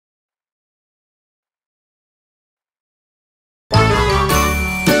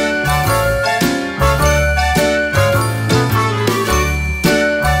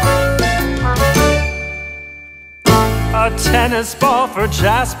tennis ball for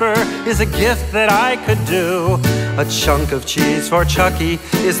Jasper is a gift that I could do. A chunk of cheese for Chucky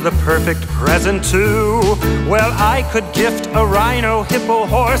is the perfect present too. Well, I could gift a rhino, hippo,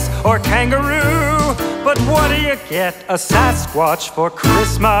 horse, or kangaroo. But what do you get a Sasquatch for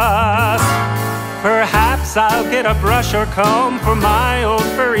Christmas? Perhaps I'll get a brush or comb for my old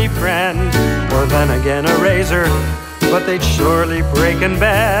furry friend. Or then again a razor, but they'd surely break and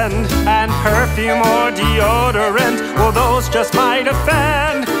bend. And perfume or deodorant, well, those just might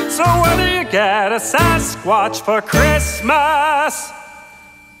offend. So what do you get a Sasquatch for Christmas?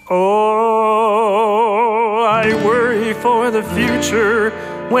 Oh, I worry for the future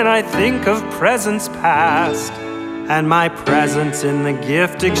when I think of presents past. And my presence in the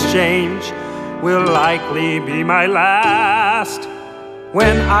gift exchange will likely be my last.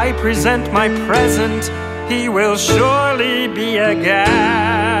 When I present my present, he will surely be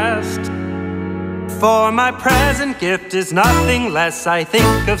aghast. For my present gift is nothing less, I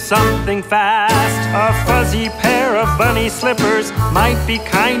think of something fast. A fuzzy pair of bunny slippers might be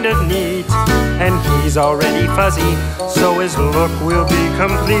kind of neat. And he's already fuzzy, so his look will be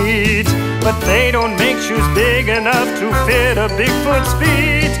complete. But they don't make shoes big enough to fit a Bigfoot's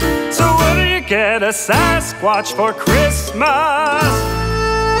feet. So what do you get a Sasquatch for Christmas?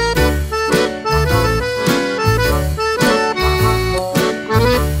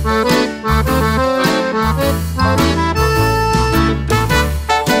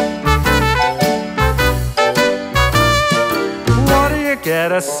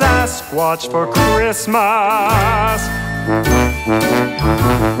 Get a Sasquatch for Christmas.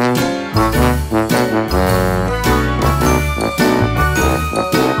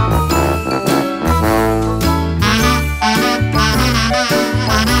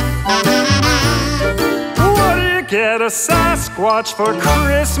 What do you get a Sasquatch for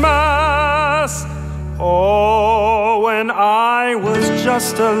Christmas? Oh, when I was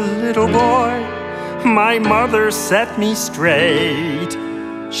just a little boy, my mother set me straight.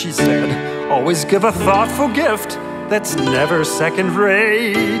 She said, always give a thoughtful gift that's never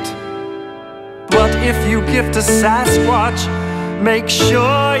second-rate. But if you gift a Sasquatch, make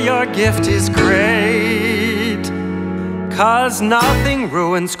sure your gift is great. 'Cause nothing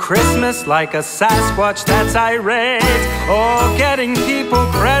ruins Christmas like a Sasquatch that's irate. Oh, getting people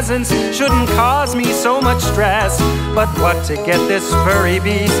presents shouldn't cause me so much stress. But what to get this furry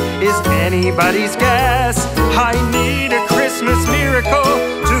beast is anybody's guess. I need a Christmas miracle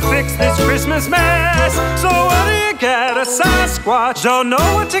to fix this Christmas mess. So what do you get a Sasquatch? Don't know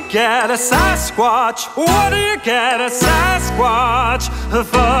what to get a Sasquatch. What do you get a Sasquatch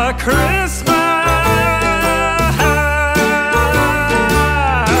for Christmas?